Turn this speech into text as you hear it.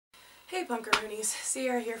Hey Punkaroonies,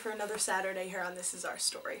 Sierra here for another Saturday here on This Is Our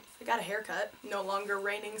Story. I got a haircut, no longer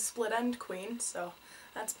reigning split-end queen, so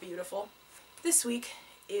that's beautiful. This week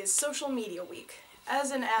is social media week.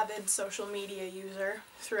 As an avid social media user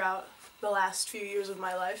throughout the last few years of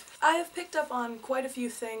my life, I have picked up on quite a few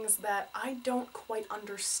things that I don't quite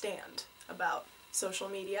understand about social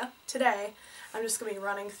media. Today, I'm just going to be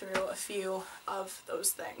running through a few of those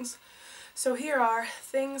things. So here are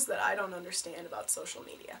things that I don't understand about social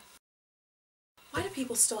media. Why do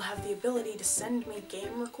people still have the ability to send me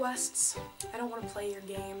game requests? I don't want to play your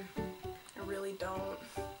game. I really don't.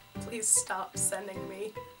 Please stop sending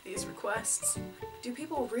me these requests. Do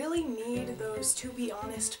people really need those to be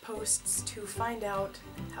honest posts to find out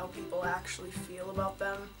how people actually feel about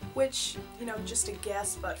them? Which, you know, just a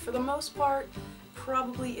guess, but for the most part,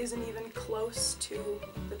 probably isn't even close to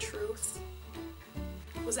the truth.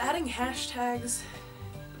 Was adding hashtags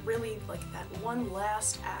really like that one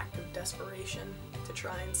last act of desperation to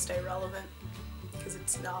try and stay relevant? Because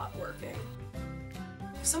it's not working.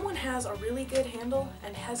 If someone has a really good handle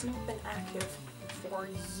and hasn't been active for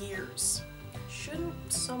years, shouldn't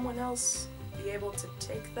someone else be able to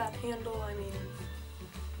take that handle? I mean,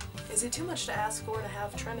 is it too much to ask for to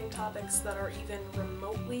have trending topics that are even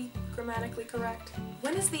remotely grammatically correct?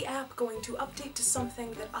 When is the app going to update to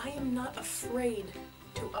something that I am not afraid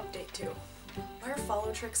to update to? Why are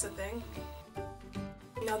follow tricks a thing?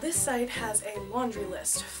 Now this site has a laundry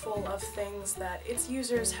list full of things that its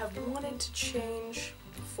users have wanted to change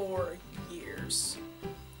for years.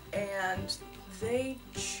 And they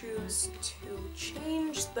choose to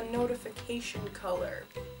change the notification color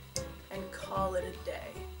and call it a day.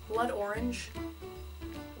 Blood orange?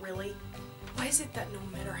 Really? Why is it that no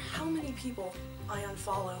matter how many people I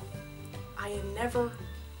unfollow, I am never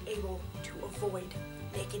able to avoid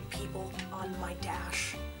naked people on my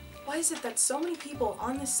dash? Why is it that so many people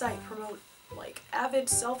on this site promote like avid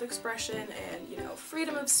self-expression and, you know,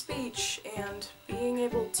 freedom of speech and being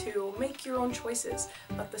able to make your own choices,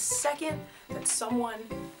 but the second that someone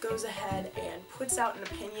goes ahead and puts out an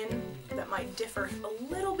opinion that might differ a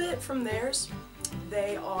little bit from theirs,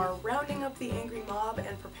 they are rounding up the angry mob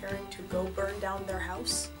and preparing to go burn down their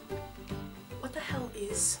house? What the hell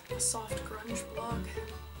is a soft grunge blog?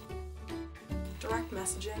 Direct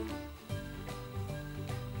messaging.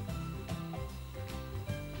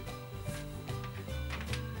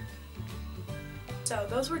 So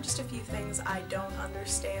those were just a few things I don't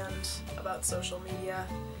understand about social media,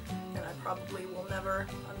 and I probably will never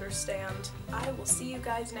understand. I will see you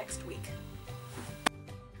guys next week.